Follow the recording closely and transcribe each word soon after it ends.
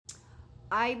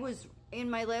I was, in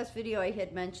my last video, I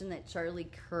had mentioned that Charlie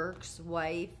Kirk's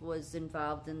wife was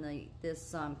involved in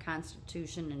this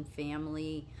Constitution and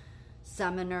Family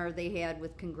seminar they had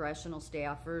with congressional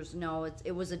staffers. No,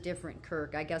 it was a different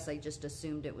Kirk. I guess I just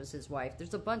assumed it was his wife.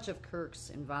 There's a bunch of Kirks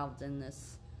involved in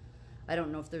this. I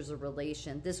don't know if there's a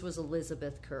relation. This was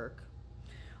Elizabeth Kirk.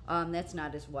 That's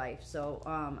not his wife. So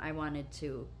I wanted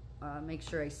to make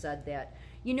sure I said that.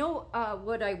 You know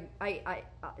what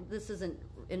this isn't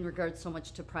in regards so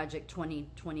much to Project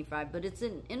 2025, but it's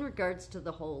in regards to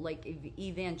the whole like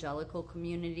evangelical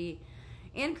community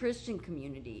and Christian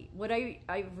community. What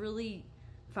I've really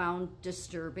found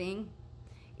disturbing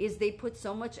is they put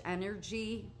so much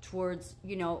energy towards,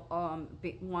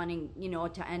 wanting,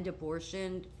 to end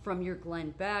abortion, from your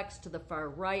Glenn Becks to the far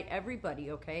right,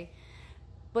 everybody, okay?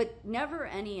 But never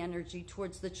any energy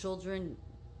towards the children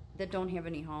that don't have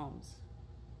any homes.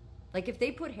 Like, if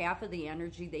they put half of the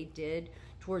energy they did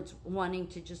towards wanting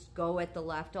to just go at the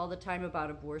left all the time about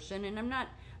abortion, and I'm not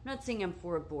saying I'm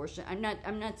for abortion.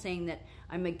 I'm not saying that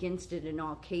I'm against it in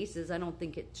all cases. I don't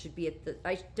think it should be at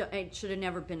it should have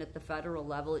never been at the federal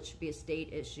level. It should be a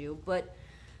state issue. But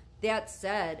that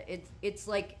said, it's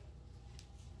like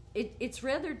it's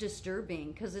rather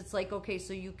disturbing, because it's like, okay,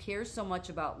 so you care so much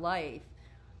about life,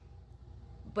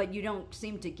 but you don't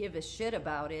seem to give a shit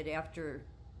about it after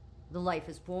the life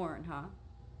is born, huh?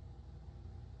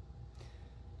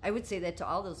 I would say that to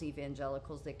all those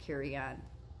evangelicals that carry on.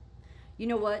 You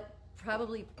know what?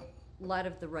 Probably a lot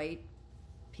of the right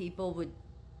people would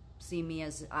see me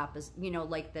as opposite,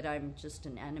 like that I'm just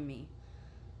an enemy.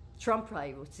 Trump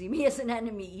probably would see me as an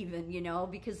enemy even,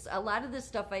 because a lot of this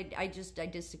stuff I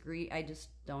disagree. I just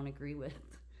don't agree with.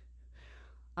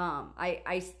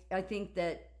 I think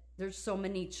that there's so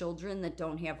many children that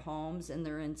don't have homes, and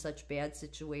they're in such bad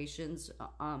situations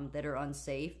that are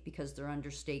unsafe because they're under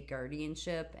state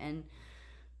guardianship. And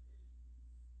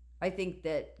I think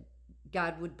that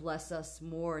God would bless us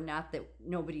more, not that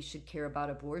nobody should care about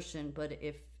abortion, but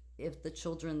if the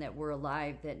children that were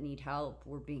alive that need help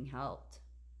were being helped.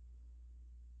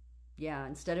 Yeah,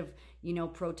 instead of,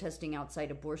 protesting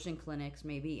outside abortion clinics,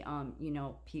 maybe,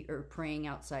 or praying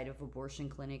outside of abortion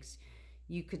clinics,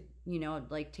 you could,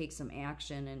 take some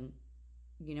action and,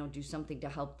 do something to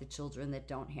help the children that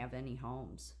don't have any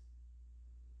homes,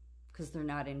 because they're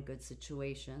not in good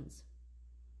situations.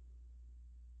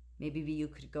 Maybe you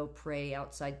could go pray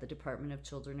outside the Department of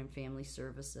Children and Family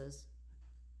Services.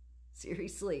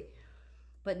 Seriously.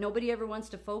 But nobody ever wants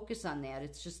to focus on that.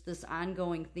 It's just this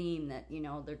ongoing theme that,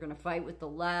 they're going to fight with the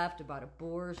left about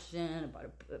abortion,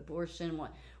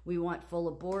 we want full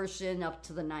abortion up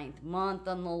to the 9th month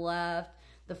on the left.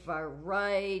 The far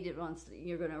right,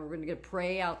 we're going to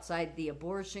pray outside the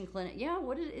abortion clinic. Yeah,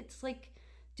 it's like,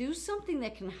 do something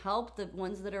that can help the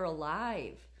ones that are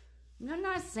alive. I'm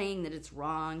not saying that it's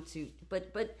wrong to,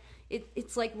 but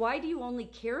it's like, why do you only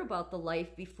care about the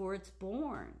life before it's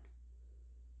born?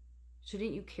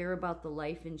 Shouldn't you care about the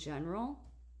life in general?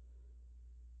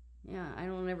 Yeah, I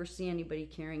don't ever see anybody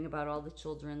caring about all the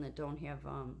children that don't have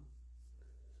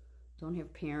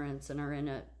parents and are in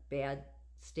a bad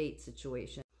state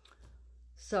situation.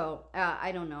 So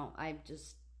I don't know. I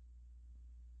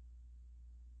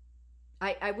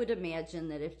would imagine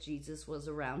that if Jesus was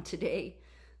around today,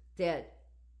 that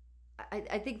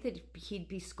I think that he'd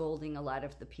be scolding a lot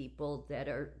of the people that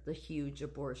are the huge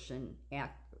abortion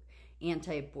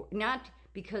anti-abortion, not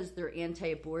because they're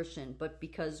anti-abortion, but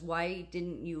because why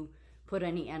didn't you put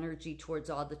any energy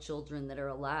towards all the children that are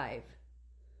alive?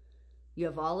 You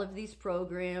have all of these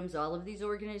programs, all of these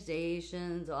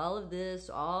organizations, all of this,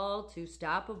 all to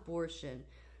stop abortion,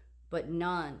 but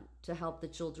none to help the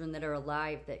children that are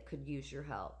alive that could use your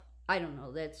help. I don't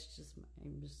know. I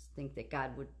just think that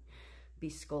God would be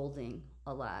scolding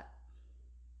a lot.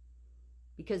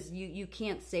 Because you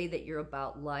can't say that you're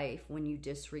about life when you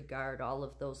disregard all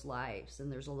of those lives.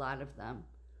 And there's a lot of them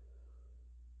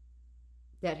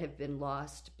that have been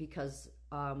lost because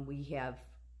we have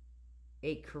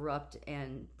a corrupt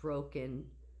and broken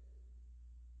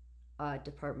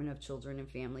Department of Children and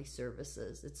Family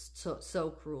Services. It's so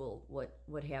cruel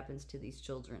what happens to these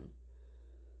children.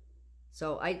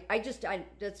 So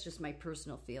that's just my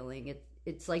personal feeling.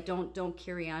 It's like, don't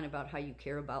carry on about how you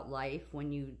care about life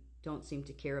when you don't seem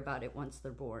to care about it once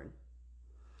they're born.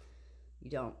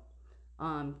 You don't.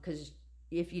 Because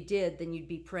if you did, then you'd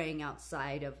be praying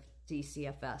outside of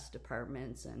DCFS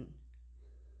departments, and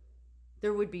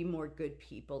there would be more good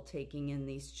people taking in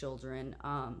these children.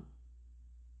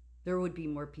 There would be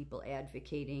more people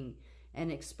advocating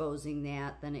and exposing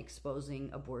that than exposing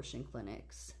abortion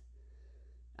clinics.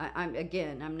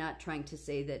 I'm not trying to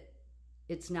say that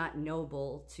it's not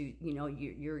noble to,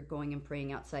 you're going and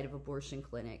praying outside of abortion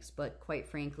clinics. But quite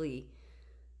frankly,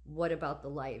 what about the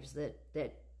lives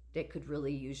that could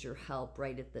really use your help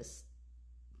right at this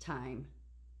time,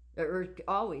 or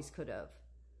always could have?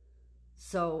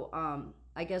 So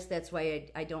I guess that's why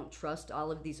I don't trust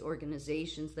all of these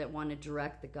organizations that want to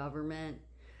direct the government.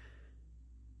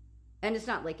 And it's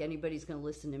not like anybody's going to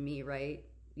listen to me, right?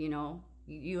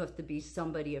 You have to be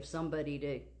somebody of somebody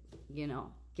to,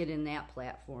 get in that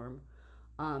platform,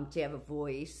 to have a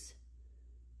voice.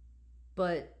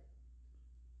 But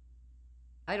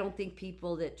I don't think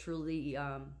people that truly,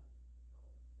 I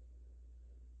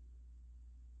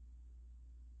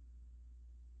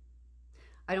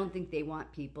don't think they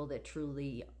want people that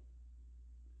truly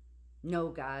know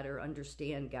God or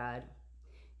understand God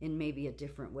in maybe a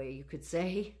different way, you could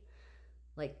say.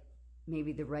 Like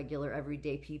maybe the regular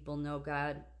everyday people know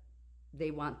God. They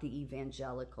want the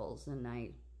evangelicals, and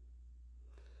I'm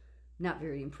not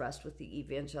very impressed with the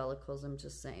evangelicals, I'm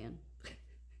just saying.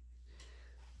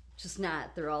 Just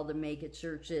not. They're all the mega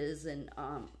churches, and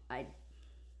I'm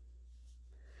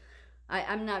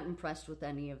not impressed with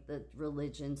any of the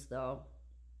religions, though,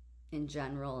 in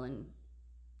general. And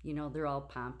they're all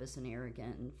pompous and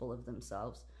arrogant and full of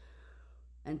themselves,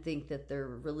 and think that their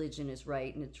religion is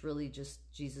right, and it's really just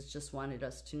Jesus just wanted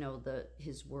us to know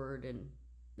his word, and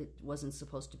it wasn't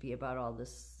supposed to be about all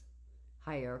this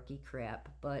hierarchy crap.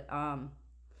 But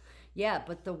yeah,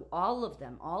 but all of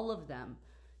them,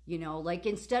 like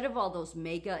instead of all those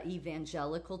mega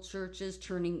evangelical churches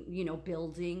turning,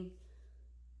 building,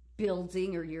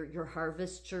 or your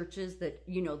harvest churches that,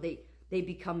 they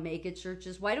become mega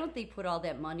churches. Why don't they put all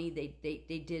that money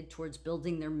they did towards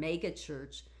building their mega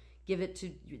church, give it to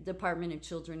Department of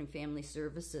Children and Family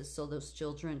Services, so those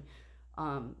children,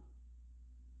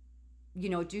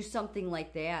 do something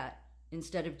like that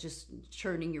instead of just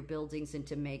turning your buildings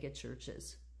into mega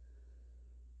churches.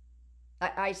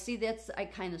 I see that's I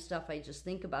kind of stuff I just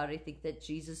think about. I think that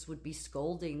Jesus would be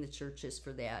scolding the churches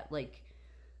for that. Like,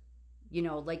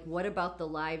 like what about the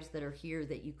lives that are here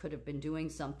that you could have been doing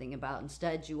something about?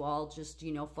 Instead, you all just,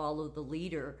 follow the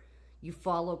leader. You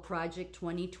follow Project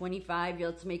 2025.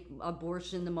 Let's make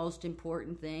abortion the most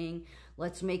important thing.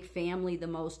 Let's make family the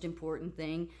most important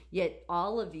thing. Yet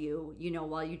all of you,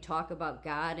 while you talk about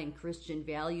God and Christian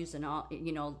values and all,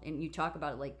 and you talk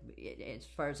about it like, as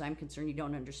far as I'm concerned, you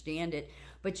don't understand it,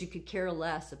 but you could care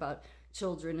less about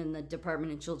children in the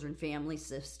Department of Children Family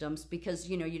Systems because,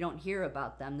 you don't hear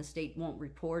about them. The state won't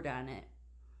report on it.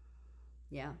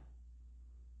 Yeah.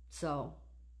 So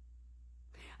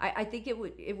I think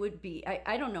it would be,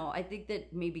 I don't know. I think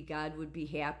that maybe God would be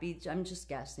happy. I'm just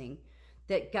guessing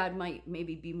that God might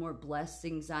maybe be more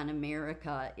blessings on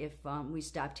America if we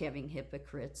stopped having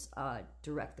hypocrites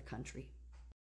direct the country.